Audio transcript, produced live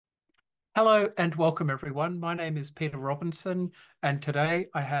Hello and welcome everyone. My name is Peter Robinson, and today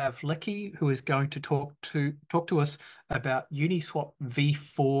I have Lecky who is going to talk to us about Uniswap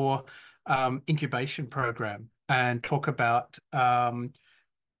V4 incubation program and talk about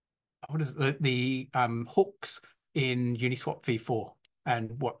what is the hooks in Uniswap V4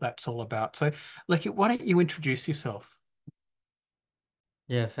 and what that's all about. So, Lecky, why don't you introduce yourself?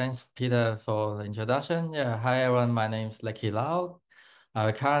 Yeah, thanks, Peter, for the introduction. Yeah, hi everyone. My name is Lecky Lao.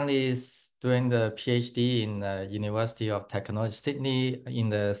 Currently doing the PhD in the University of Technology Sydney in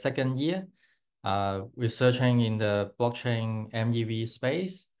the second year, researching in the blockchain MEV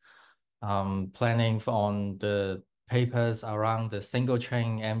space, on the papers around the single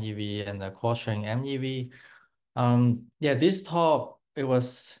chain MEV and the cross chain MEV. Yeah, this talk, it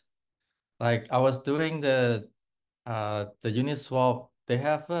was like I was doing the Uniswap, they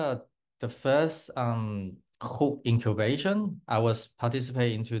have the first hook incubation. I was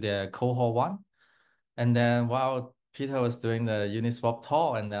participating into the cohort one. And then while Peter was doing the Uniswap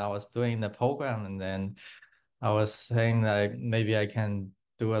talk and then I was doing the program and then I was saying like maybe I can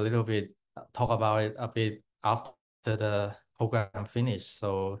do a little bit talk about it a bit after the program finished.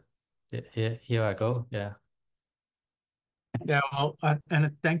 So here I go. Yeah. Yeah, well,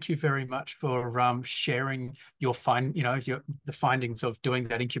 and thank you very much for sharing the findings of doing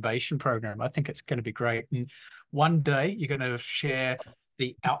that incubation program. I think it's going to be great. And one day you're going to share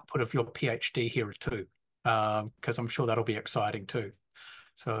the output of your PhD here too, because I'm sure that'll be exciting too.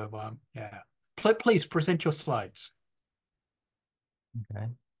 So, yeah, please present your slides. Okay.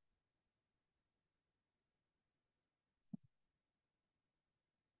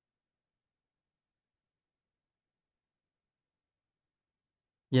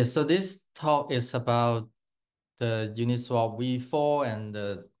 Yeah, so this talk is about the Uniswap V4 and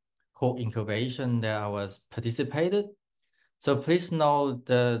the whole incubation that I was participated. So please note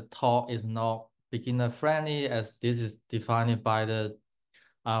the talk is not beginner friendly as this is defined by the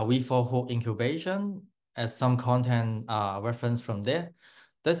V4 hook incubation as some content reference from there.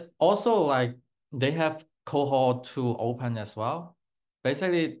 There's also like they have cohort 2 open as well.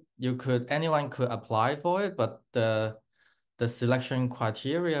 Basically, anyone could apply for it, but the selection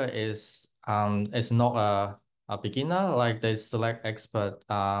criteria is not a beginner, like they select expert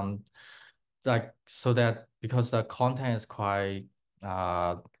like so that because the content is quite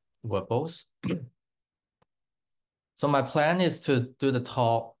uh verbose. So my plan is to do the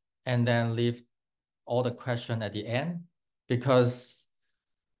talk and then leave all the question at the end because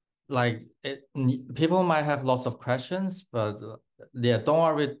people might have lots of questions, but yeah, don't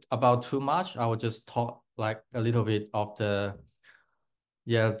worry about too much. I will just talk like a little bit of the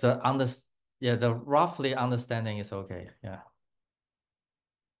yeah, the roughly understanding is okay. Yeah.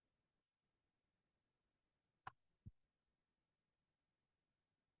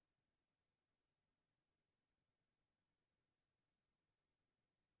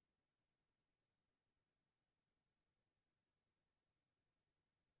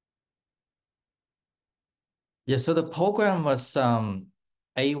 Yeah, so the program was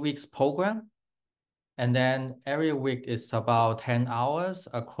 8 weeks program, and then every week is about 10 hours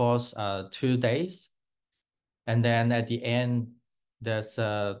across 2 days. And then at the end, there's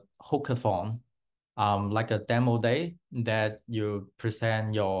a hackathon, like a demo day that you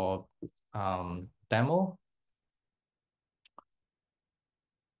present your demo.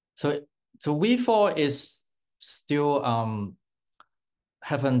 So so V4 is still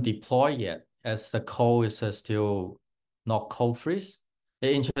haven't deployed yet as the code is still not code freeze.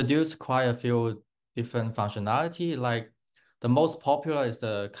 They introduced quite a few different functionality. Like the most popular is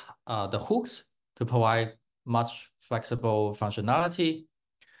the hooks to provide much flexible functionality.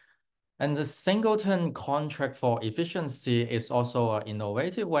 And the singleton contract for efficiency is also an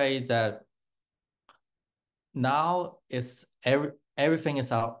innovative way that now everything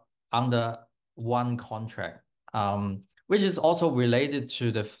is out under one contract, which is also related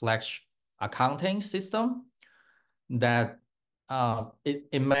to the Flex accounting system that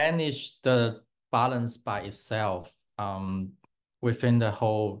it managed the balance by itself within the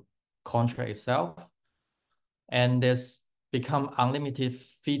whole contract itself. And there's become unlimited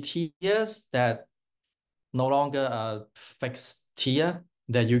fee tiers that no longer a fixed tier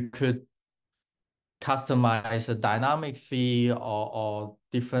that you could customize a dynamic fee or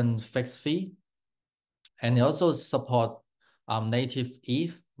different fixed fee. And it also support native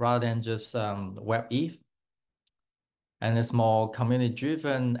ETH rather than just web ETH. And it's more community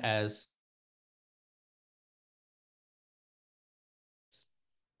driven as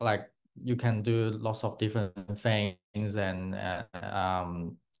like you can do lots of different things and the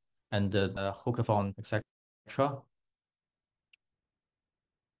hackathon, etc.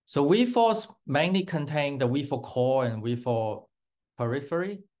 So V4s mainly contain the V4 core and V4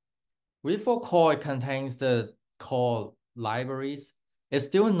 periphery. V4 core contains the core libraries. It's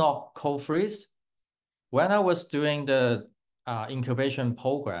still not code freeze. When I was doing the incubation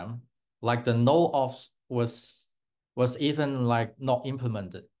program, like the no ops was even like not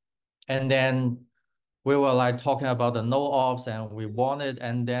implemented. And then we were like talking about the no ops and we wanted,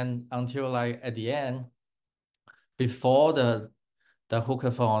 and then until like at the end, before the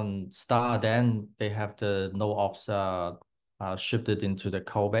hackathon start, then they have the no ops shifted into the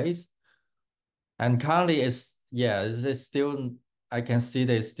code base. And currently it's still, I can see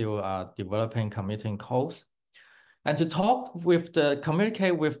they still developing, committing codes. And to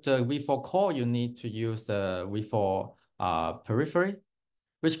communicate with the V4 core, you need to use the V4 periphery,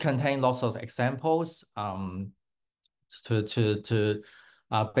 which contain lots of examples to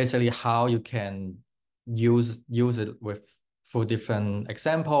basically how you can use it for different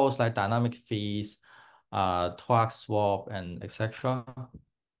examples like dynamic fees, twax swap, and etc.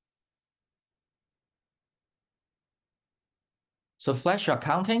 So flash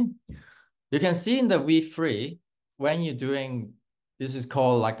accounting, you can see in the V3 when you're doing, this is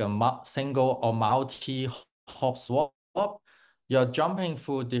called like a single or multi hop swap. You're jumping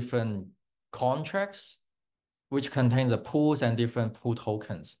through different contracts, which contains the pools and different pool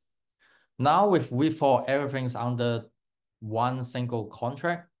tokens. Now with V4, everything's under one single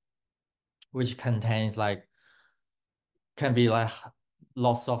contract, which contains like, can be like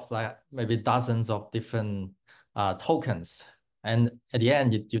lots of like maybe dozens of different tokens. And at the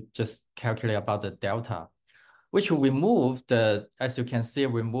end, you just calculate about the delta, which will remove as you can see,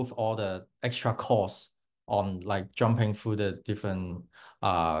 remove all the extra costs on like jumping through the different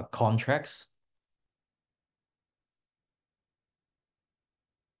contracts.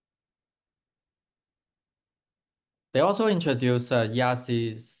 They also introduced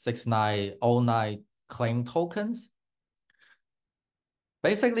ERC 6909 claim tokens.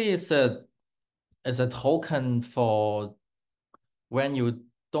 Basically, it's a token for when you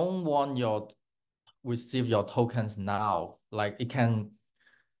don't want receive your tokens now. Like it can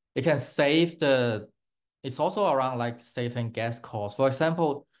save it's also around like saving gas costs. For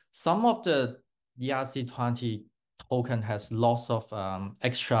example, some of the ERC20 token has lots of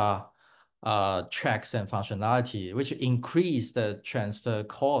extra checks and functionality, which increase the transfer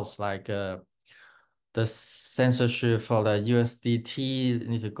costs, like the censorship for the USDT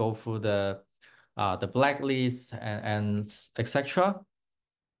need to go through the blacklist and etc.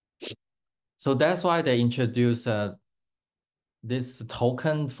 So that's why they introduce this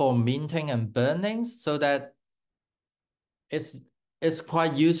token for minting and burning, so that it's it's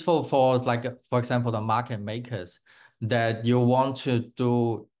quite useful for like, for example, the market makers that you want to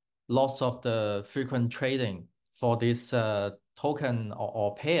do lots of the frequent trading for this token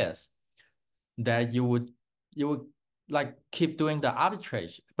or pairs, that you would like keep doing the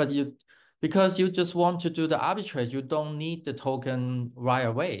arbitrage, but because you just want to do the arbitrage, you don't need the token right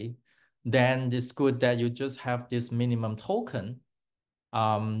away. Then it's good that you just have this minimum token.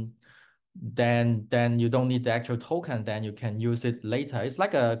 Then you don't need the actual token, then you can use it later. It's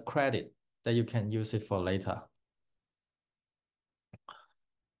like a credit that you can use it for later.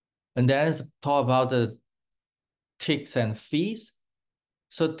 And then let's talk about the ticks and fees.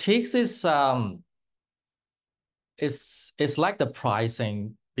 So ticks is like the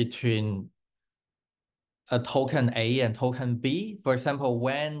pricing between a token A and token B. For example,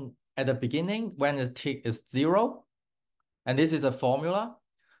 when at the beginning, when the tick is 0, and this is a formula.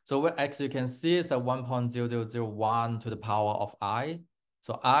 So as you can see, it's a 1.0001 to the power of I.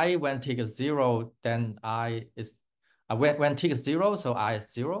 So I, when tick is 0, then I is, when tick is 0, so I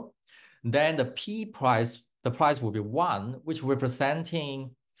is 0. Then the P price, the price will be 1, which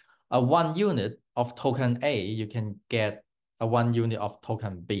representing a 1 unit of token A, you can get a 1 unit of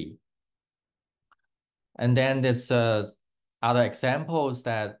token B. And then there's other examples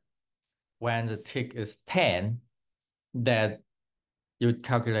that when the tick is 10, that you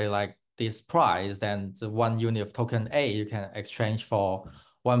calculate like this price, then the 1 unit of token A you can exchange for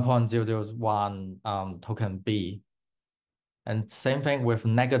 1.001 token B. And same thing with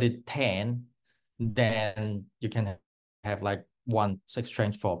 -10, then you can have like one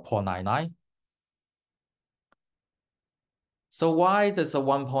exchange for 0.99. So why does a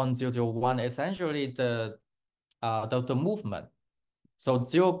 1.001? Essentially the movement. So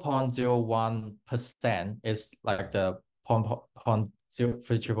 0.01% is like the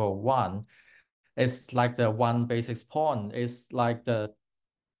 0.0311. It's like the 1 basis point. It's like the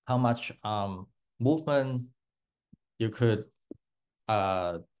how much movement you could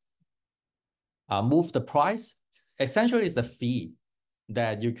move the price. Essentially, it's the fee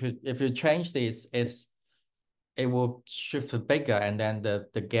that you could, if you change this, it will shift bigger, and then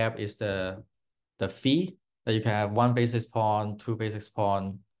the gap is the fee that you can have 1 basis point, 2 basis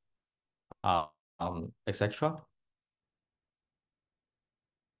point, etc.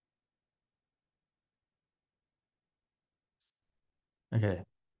 Okay.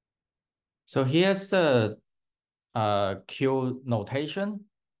 So here's the Q notation.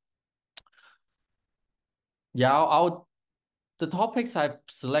 Yeah, the topics I've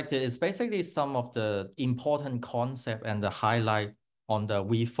selected is basically some of the important concept and the highlight on the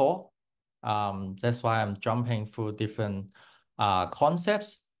V4. That's why I'm jumping through different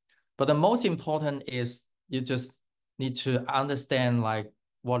concepts. But the most important is you just need to understand like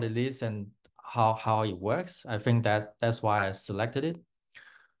what it is and how it works. I think that's why I selected it.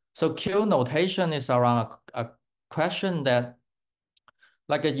 So Q notation is around a question that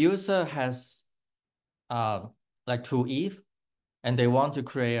like a user has like 2 ETH, and they want to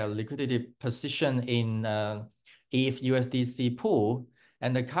create a liquidity position in ETH USDC pool,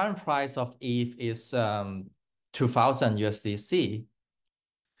 and the current price of ETH is 2000 USDC,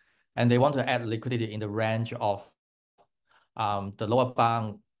 and they want to add liquidity in the range of the lower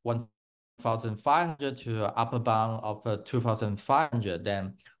bound 1,500 to upper bound of 2,500,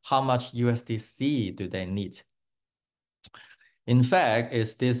 then how much USDC do they need? In fact,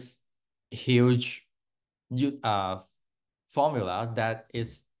 it's this huge formula that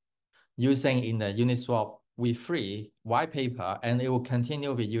is using in the Uniswap V3 white paper, and it will continue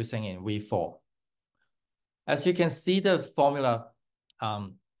to be using in V4. As you can see the formula,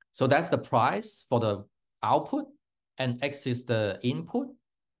 so that's the price for the output, and X is the input.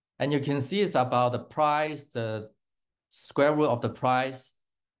 And you can see it's about the price, the square root of the price.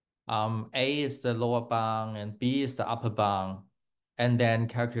 A is the lower bound and B is the upper bound, and then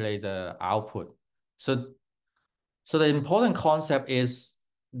calculate the output. So the important concept is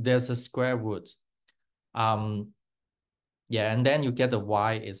there's a square root. Yeah, and then you get the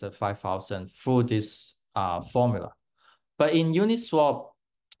Y is a 5,000 through this formula. But in Uniswap,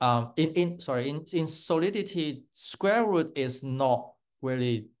 in Solidity, square root is not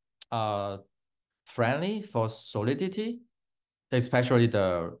really friendly for Solidity, especially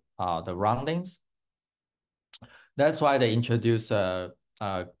the roundings. That's why they introduce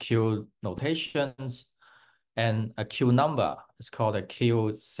Q notations and a Q number. It's called a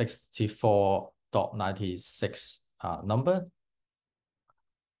Q64.96 number.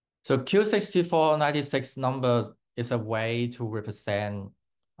 So Q6496 number is a way to represent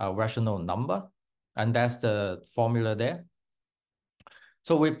a rational number, and that's the formula there.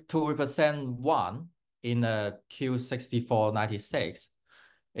 So to represent 1 in a Q6496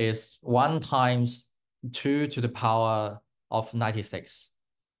 is 1 times 2 to the power of 96.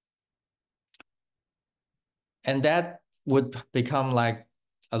 And that would become like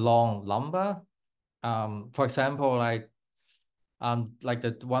a long number. For example, like the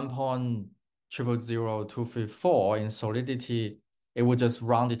 1.000234 in Solidity, it would just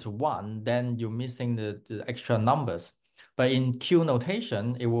round it to 1, then you're missing the extra numbers. But in Q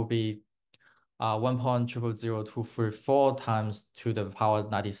notation, it will be 1.000234 times to the power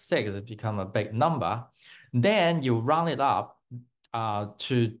 96. It become a big number. Then you round it up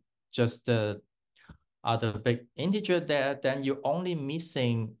to just the big integer there, then you're only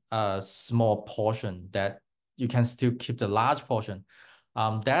missing a small portion that you can still keep the large portion.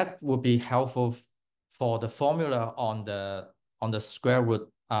 That would be helpful for the formula on the square root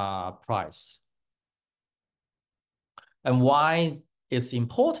price. And why it's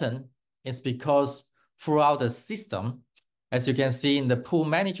important is because throughout the system, as you can see in the pool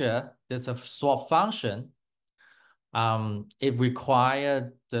manager, there's a swap function. It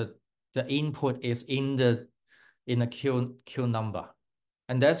requires the input is in the Q number.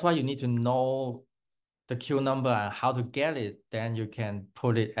 And that's why you need to know the Q number and how to get it. Then you can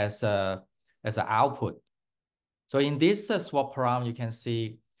put it as an output. So in this swap param, you can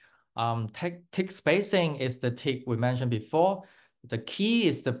see tick spacing is the tick we mentioned before. The key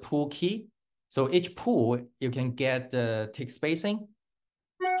is the pool key. So each pool, you can get the tick spacing.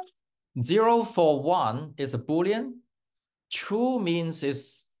 0 for 1 is a Boolean. True means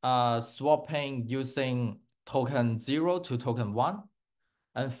it's swapping using token 0 to token 1.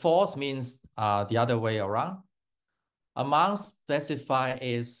 And false means the other way around. Amount specified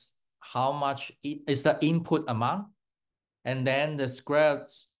is how much is the input amount. And then the square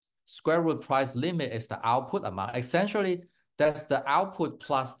root price limit is the output amount. Essentially, that's the output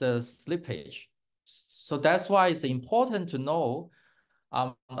plus the slippage. So that's why it's important to know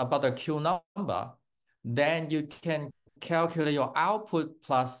about the Q number. Then you can calculate your output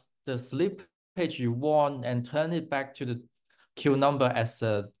plus the slippage you want and turn it back to the Q number as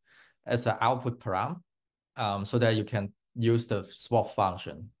an output param, so that you can use the swap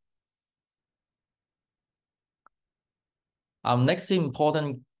function. Next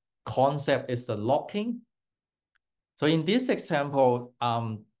important concept is the locking. So in this example,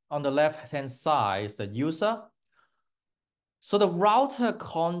 on the left-hand side is the user. So the router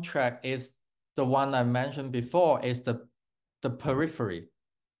contract is the one I mentioned before, is the periphery.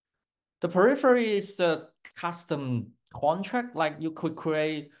 The periphery is the custom contract, like you could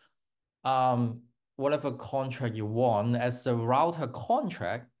create whatever contract you want as the router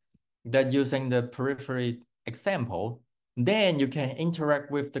contract that using the periphery example. Then you can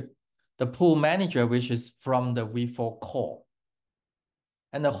interact with the pool manager, which is from the V4 core.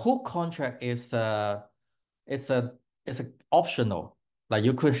 And the hook contract is it's a optional. Like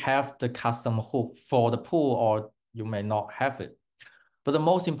you could have the custom hook for the pool, or you may not have it. But the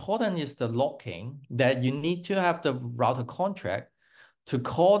most important is the locking, that you need to have the router contract to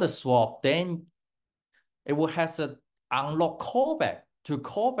call the swap. Then it will have an unlock callback to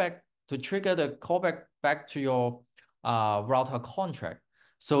trigger the callback back to your router contract,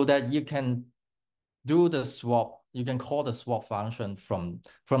 so that you can do the swap. You can call the swap function from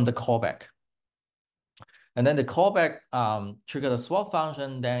the callback. And then the callback trigger the swap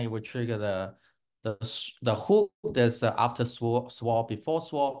function, then it will trigger the hook. There's after swap, before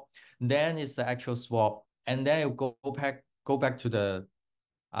swap, then it's the actual swap, and then it will go back to the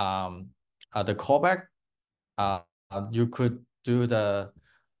callback. You could do the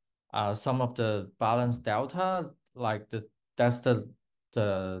some of the balance delta, like that's the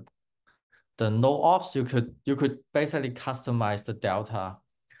no ops. You could basically customize the delta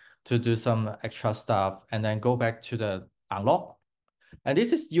to do some extra stuff, and then go back to the unlock. And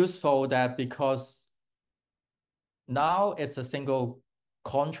this is useful that because now it's a single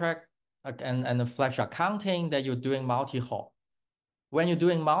contract and a flash accounting that you're doing multi-hop. When you're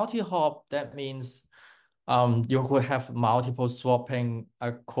doing multi-hop, that means you will have multiple swapping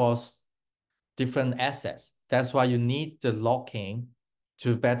across different assets. That's why you need the locking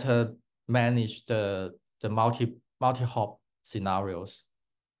to better manage the multi-hop scenarios.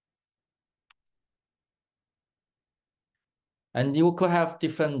 And you could have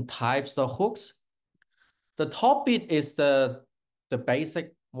different types of hooks. The top bit is the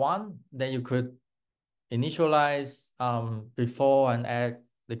basic one that you could initialize before and add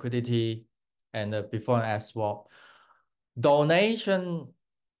liquidity, and before and add swap. Donation,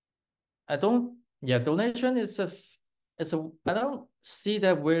 donation is I don't see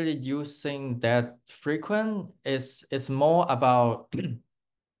that really using that frequent. It's more about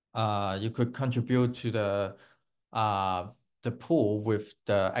you could contribute to the pool with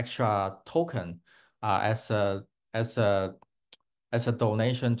the extra token as a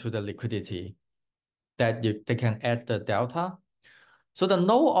donation to the liquidity that they can add the delta. So the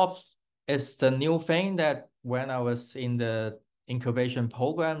no ops is the new thing that when I was in the incubation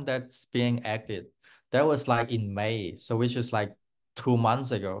program that's being acted. That was like in May, so which is like 2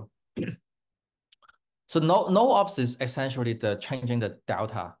 months ago. So no ops is essentially the changing the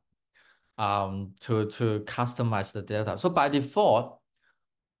delta to customize the delta. So by default,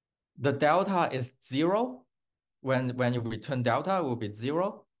 the delta is 0. When you return delta, it will be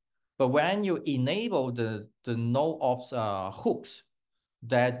 0. But when you enable the no ops hooks,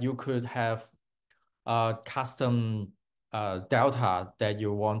 that you could have custom delta that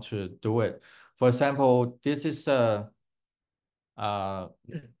you want to do it. For example, this is the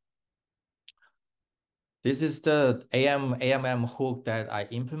AMM hook that I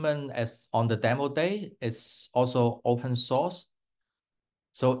implement as on the demo day. It's also open source.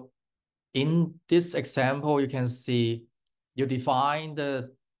 So in this example, you can see you define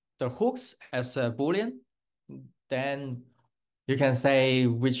the hooks as a Boolean. Then you can say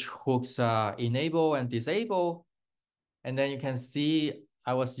which hooks are enable and disable. And then you can see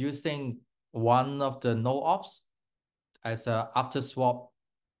I was using one of the no ops as a after swap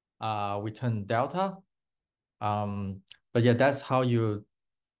return delta. But yeah, that's how you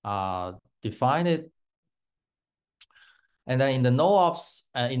define it. And then in the no ops,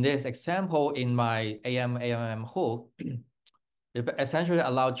 in this example, in my AMM hook, it essentially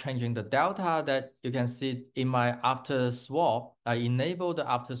allowed changing the delta that you can see in my after swap. I enable the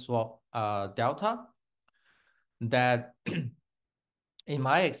after swap delta that in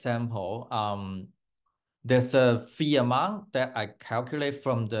my example, there's a fee amount that I calculate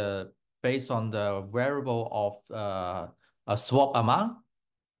from based on the variable of a swap amount.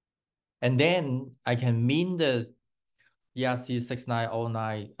 And then I can mint the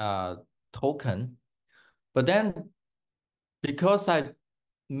ERC6909 token. But then because I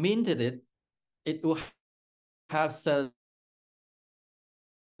minted it, it will have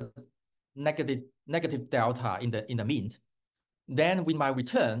negative delta in the mint, then with my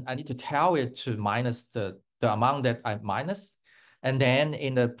return, I need to tell it to minus the amount that I minus. And then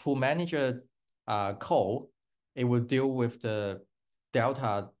in the pool manager code, it will deal with the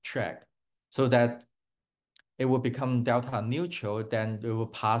delta track so that it will become delta neutral. Then it will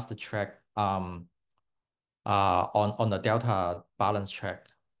pass the track on the delta balance track.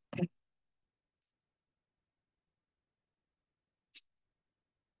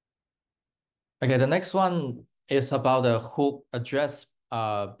 Okay, the next one is about the hook address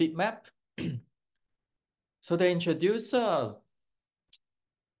bitmap. So they introduce a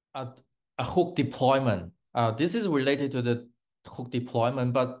hook deployment. This is related to the hook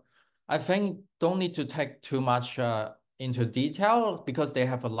deployment, but I think don't need to take too much into detail because they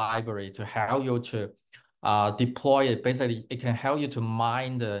have a library to help you to deploy it. Basically, it can help you to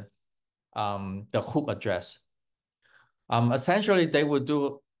mine the hook address. Essentially, they will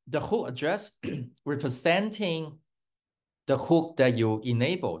do the hook address representing the hook that you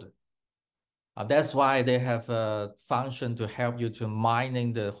enabled. That's why they have a function to help you to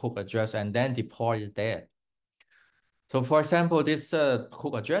mining the hook address and then deploy it there. So for example, this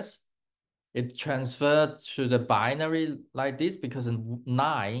hook address, it transferred to the binary like this because in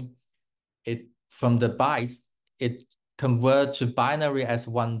 9, from the bytes, it convert to binary as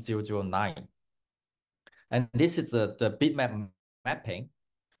 1009. And this is the bitmap mapping.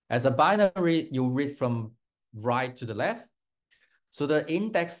 As a binary, you read from right to the left. So the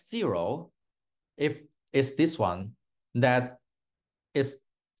index 0, if it's this one, that is,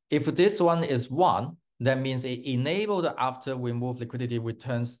 if this one is 1, that means it enabled after we move liquidity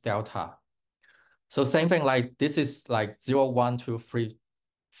returns delta. So same thing, like this is like 0, 1, 2, 3,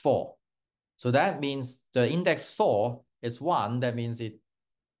 4. So that means the index 4 is 1. That means it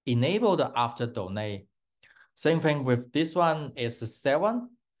enabled after donate. Same thing with this one is 7.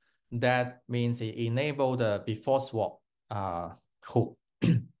 That means it enabled the before swap hook.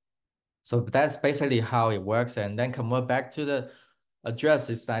 So that's basically how it works. And then convert back to the address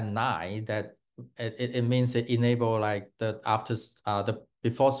is that 9, that it means it enable like the after the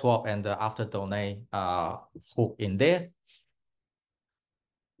before swap and the after donate hook in there.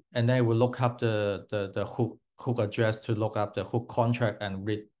 And then we'll look up the hook address to look up the hook contract and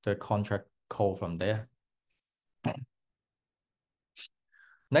read the contract code from there.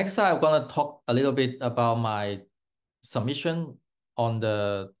 Next, I'm gonna talk a little bit about my submission on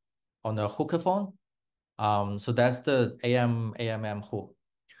the hookathon. So that's the AMM hook.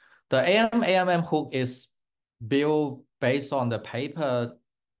 The AMM hook is built based on the paper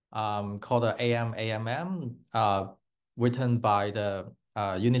called the AMM written by the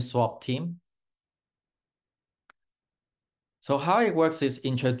Uniswap team. So how it works is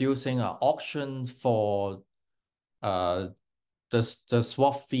introducing an option for the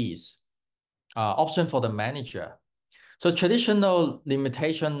swap fees, option for the manager. So traditional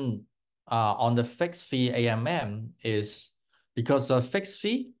limitation on the fixed fee AMM is because of fixed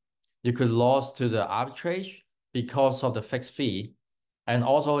fee, you could lose to the arbitrage because of the fixed fee, and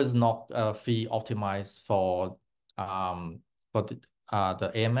also is not a fee optimized for the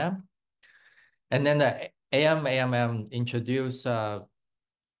AMM. And then the AMM introduced the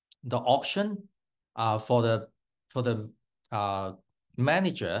auction for the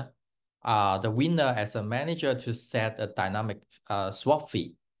manager, the winner as a manager to set a dynamic swap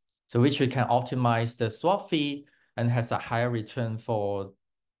fee, so which we can optimize the swap fee and has a higher return for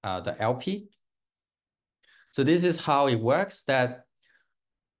the LP. So this is how it works, that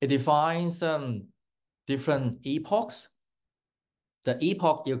it defines different epochs. The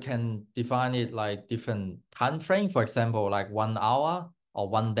epoch, you can define it like different time frame, for example, like 1 hour or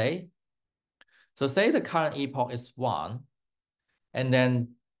 1 day. So say the current epoch is 1, and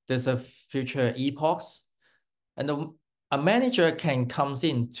then there's a future epochs, and a manager can comes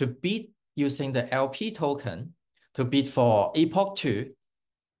in to bid using the LP token to bid for epoch 2.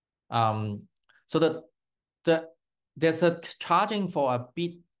 So there's a charging for a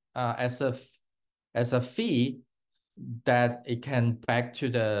bid as a fee that it can back to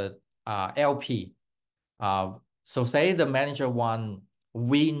the LP. So say the manager won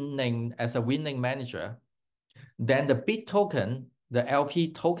winning as a winning manager, then the bid token, the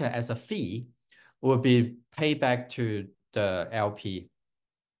LP token as a fee, will be paid back to the LP.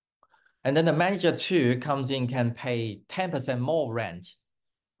 And then the manager 2 comes in, can pay 10% more rent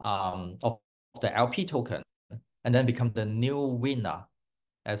of the LP token, and then become the new winner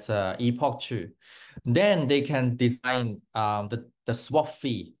as a epoch 2. Then they can design the swap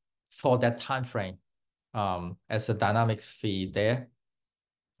fee for that time frame as a dynamic fee there.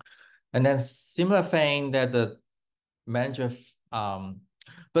 And then similar thing that the manager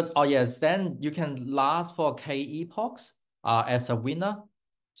But oh yes, then you can last for K epochs as a winner.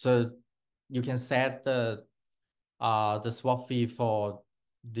 So you can set the swap fee for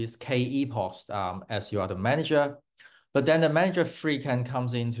these K epochs as you are the manager. But then the manager three can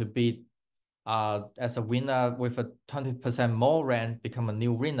comes in to bid as a winner with a 20% more rent, become a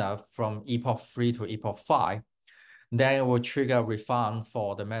new winner from epoch 3 to epoch 5. Then it will trigger a refund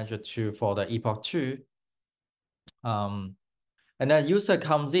for the manager 2 for the epoch 2. And then user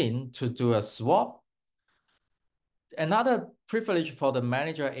comes in to do a swap. Another privilege for the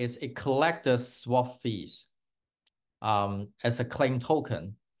manager is it collects the swap fees as a claim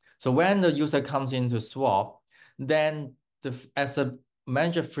token. So when the user comes in to swap, then as a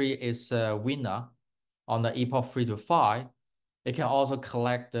manager 3 is a winner on the epoch 3 to 5, it can also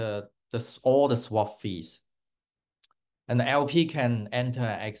collect all the swap fees. And the LP can enter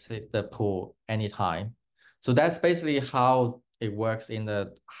and exit the pool anytime. So that's basically how it works in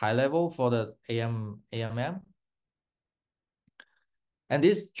the high level for the AMM. And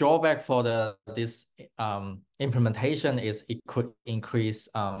this drawback for this implementation is it could increase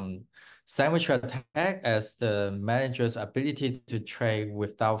sandwich attack as the manager's ability to trade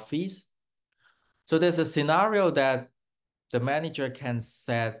without fees. So there's a scenario that the manager can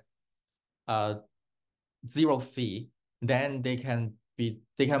set zero fee, then they can be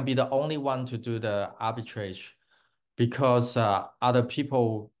the only one to do the arbitrage because other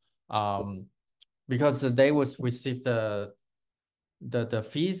people because they will receive the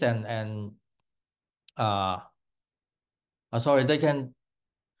fees and uh sorry, they can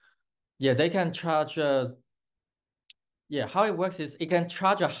charge how it works is it can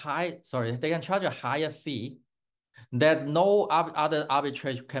charge they can charge a higher fee that no other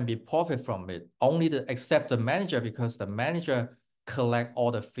arbitrage can be profit from it, only except the manager, because the manager collect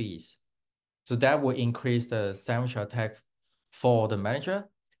all the fees. So that will increase the sandwich attack for the manager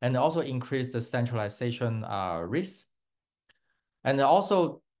and also increase the centralization risk. And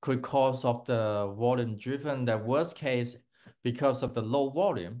also could cause of the volume driven, the worst case, because of the low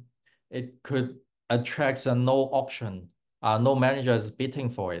volume, it could attract a no option, no manager is bidding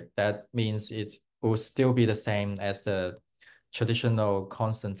for it. That means it will still be the same as the traditional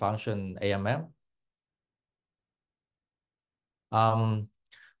constant function AMM.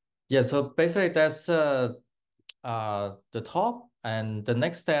 Yeah, so basically that's the top. And the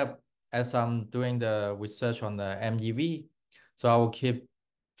next step, as I'm doing the research on the MEV, so I will keep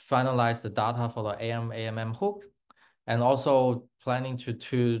finalize the data for the AMM hook, and also planning to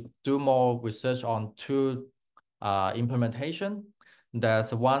do more research on two implementation.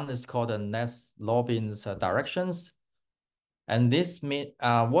 There's one is called the Nest Lobby's directions. And this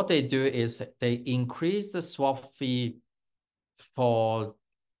what they do is they increase the swap fee for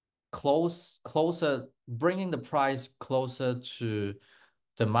closer, bringing the price closer to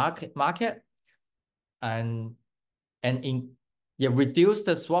the market, and reduce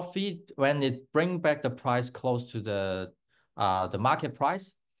the swap fee when it bring back the price close to the market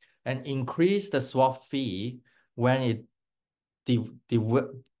price, and increase the swap fee when it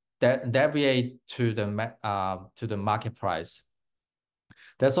deviate to the market price.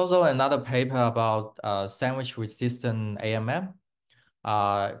 There's also another paper about sandwich resistant AMM.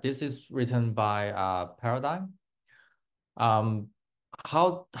 This is written by Paradigm.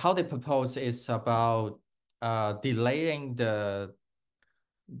 How they propose is about delaying the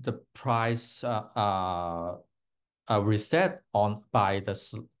price reset on by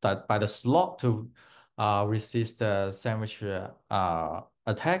the slot to resist the sandwich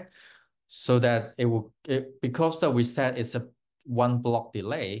attack, so that because the reset is a one block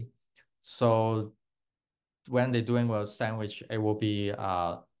delay, so when they're doing a sandwich, it will be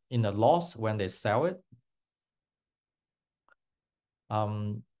in a loss when they sell it.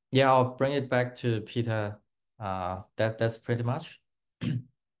 Yeah, I'll bring it back to Peter. That's pretty much.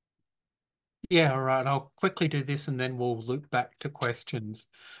 Yeah, all right. I'll quickly do this and then we'll loop back to questions.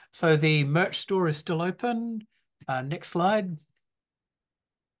 So the merch store is still open. Next slide.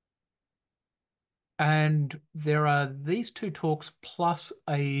 And there are these two talks plus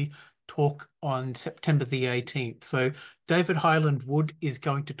a talk on September the 18th. So David Highland Wood is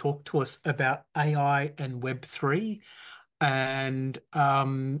going to talk to us about AI and Web3. And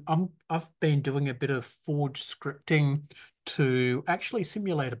I've been doing a bit of Forge scripting to actually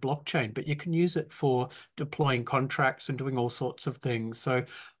simulate a blockchain, but you can use it for deploying contracts and doing all sorts of things. So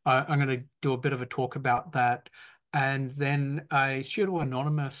I'm going to do a bit of a talk about that. And then a pseudo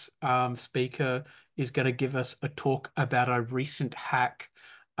anonymous speaker is going to give us a talk about a recent hack.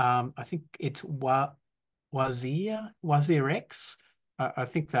 I think it's Wazir X. I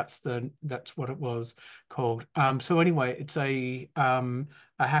think that's what it was called. So anyway, it's a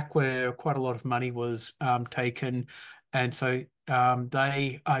hack where quite a lot of money was taken, and so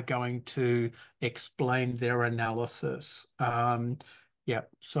they are going to explain their analysis. Yeah,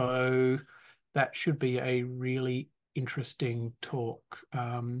 so that should be a really interesting talk.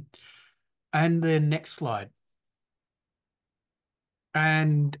 And the next slide.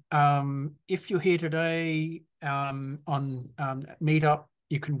 And if you're here today on Meetup,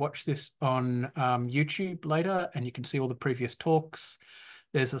 you can watch this on YouTube later and you can see all the previous talks.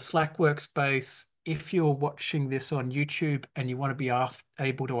 There's a Slack workspace. If you're watching this on YouTube and you want to be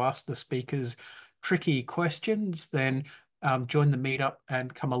able to ask the speakers tricky questions, then join the Meetup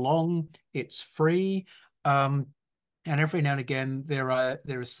and come along. It's free. And every now and again, there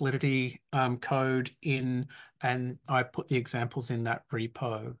is Solidity code in, and I put the examples in that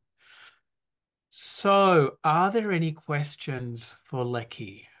repo. So, are there any questions for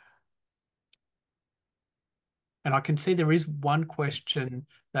Lecky? And I can see there is one question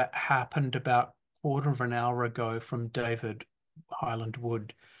that happened about a quarter of an hour ago from David Highland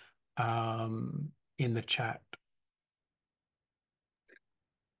Wood in the chat.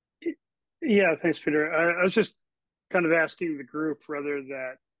 Yeah, thanks, Peter. I was just kind of asking the group whether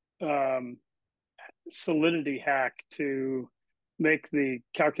that Solidity hack to make the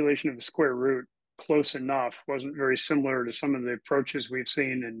calculation of the square root close enough wasn't very similar to some of the approaches we've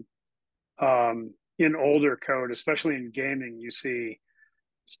seen in older code, especially in gaming. You see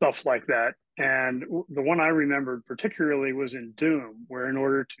stuff like that. And the one I remembered particularly was in Doom, where in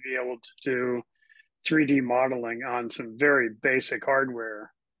order to be able to do 3D modeling on some very basic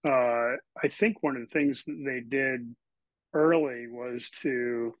hardware, I think one of the things that they did early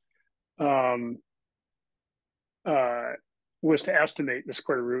um, uh, was to estimate the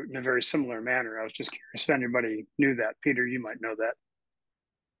square root in a very similar manner. I was just curious if anybody knew that. Peter, you might know that.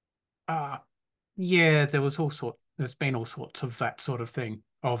 Uh, yeah, there's been all sorts of that sort of thing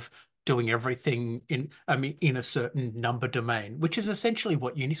of doing everything in a certain number domain, which is essentially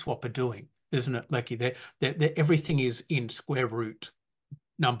what Uniswap are doing, isn't it, Lecky? Everything is in square root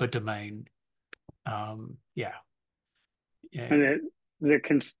number domain. Yeah, yeah, And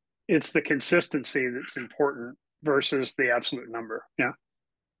it's the consistency that's important versus the absolute number. Yeah.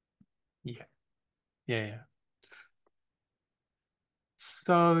 yeah, yeah, yeah.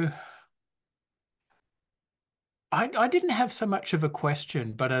 So I didn't have so much of a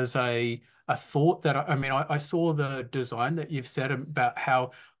question, but as a thought that I mean, I saw the design that you've said about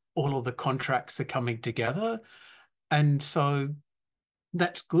how all of the contracts are coming together. And so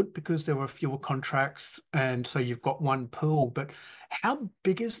that's good because there were fewer contracts, and so you've got one pool. But how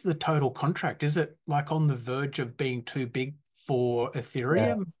big is the total contract? Is it like on the verge of being too big for Yeah.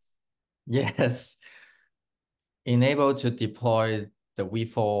 Ethereum? Yes. Enable to deploy the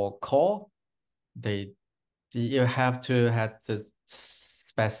V4 core, they you have to have the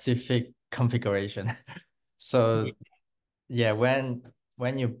specific configuration. Yeah. So yeah, when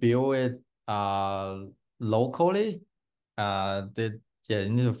you build it locally, the yeah, you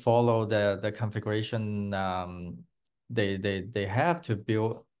need to follow the configuration they have to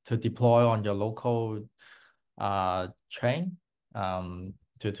build to deploy on your local chain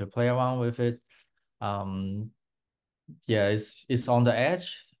to play around with it. Um yeah, it's on the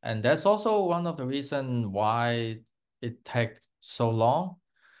edge, and that's also one of the reason why it takes so long.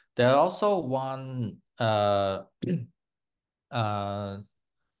 There are also one uh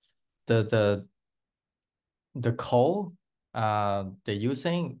the the code they're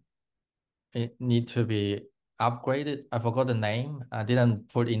using, it need to be upgraded. I forgot the name. I didn't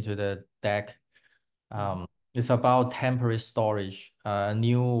put into the deck. It's about temporary storage, a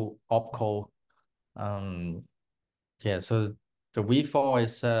new opcode. Yeah, so the V4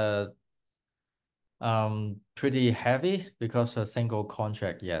 is pretty heavy because a single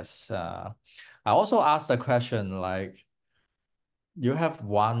contract. Yes. I also asked the question like, you have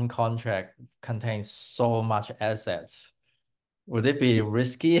one contract contains so much assets. Would it be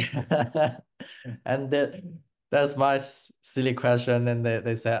risky? And that's my silly question. And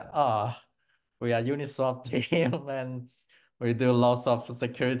they said, we are Uniswap team and we do lots of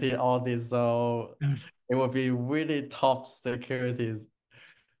security audits. So it will be really top securities.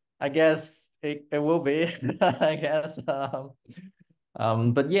 I guess it will be, I guess.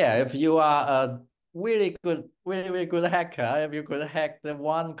 But yeah, if you are a really good hacker, if you could hack the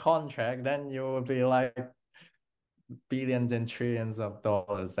one contract, then you will be like billions and trillions of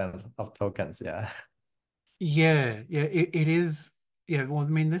dollars and of tokens. Yeah. Yeah, it is. Yeah, well, I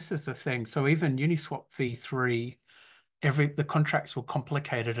mean, this is the thing. So even Uniswap V3, the contracts were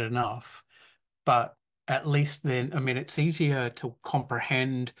complicated enough, but at least then, I mean, it's easier to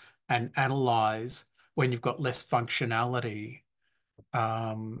comprehend and analyze when you've got less functionality.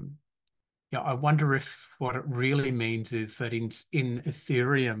 Um, yeah, I wonder if what it really means is that in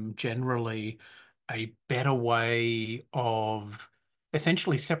Ethereum, generally, a better way of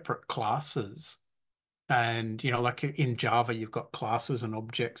essentially separate classes. And, like in Java, you've got classes and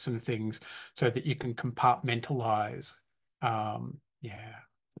objects and things so that you can compartmentalize. Yeah,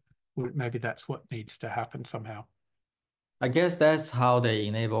 maybe that's what needs to happen somehow. I guess that's how they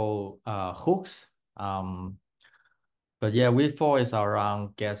enable hooks. But yeah, V4 is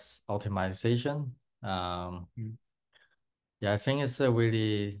around gas optimization. Mm. Yeah, I think it's a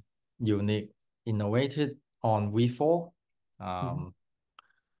really unique, innovated on V4. Mhm.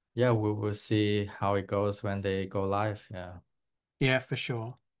 Yeah, we will see how it goes when they go live. Yeah. Yeah, for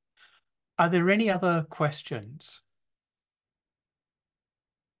sure. Are there any other questions?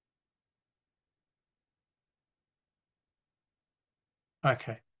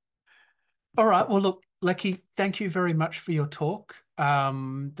 Okay. All right. Well, look, Lecky, thank you very much for your talk.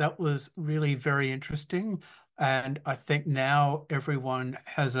 That was really very interesting. And I think now everyone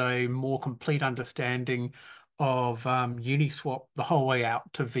has a more complete understanding of Uniswap the whole way out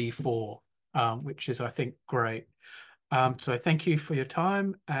to V4, which is, I think, great. So thank you for your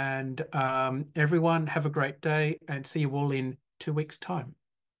time. And everyone, have a great day and see you all in 2 weeks' time.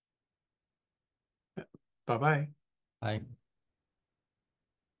 Bye-bye. Bye.